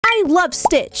I love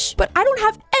Stitch, but I don't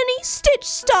have any Stitch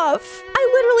stuff. I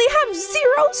literally have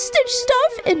 0 Stitch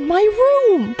stuff in my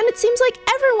room. And it seems like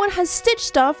everyone has Stitch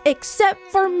stuff except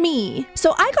for me.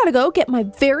 So I gotta go get my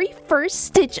very first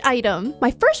Stitch item.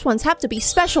 My first ones have to be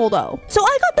special though. So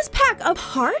I got this pack of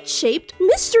heart-shaped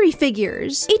mystery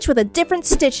figures, each with a different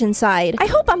Stitch inside. I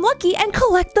hope I'm lucky and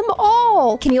collect them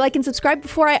all. Can you like and subscribe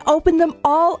before I open them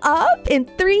all up? In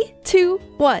 3, 2,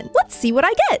 1. Let's see what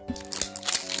I get.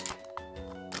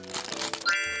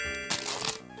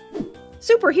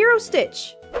 Superhero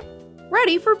Stitch.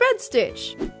 Ready for bed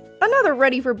Stitch. Another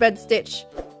ready for bed Stitch.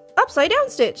 Upside down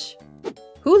Stitch.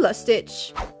 Hula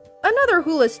Stitch. Another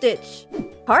hula Stitch.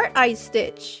 Heart eyes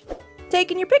Stitch.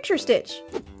 Taking your picture Stitch.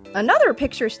 Another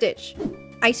picture Stitch.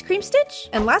 Ice cream Stitch.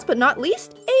 And last but not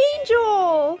least,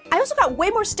 Angel. I also got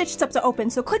way more Stitch stuff to open,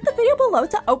 so click the video below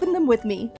to open them with me.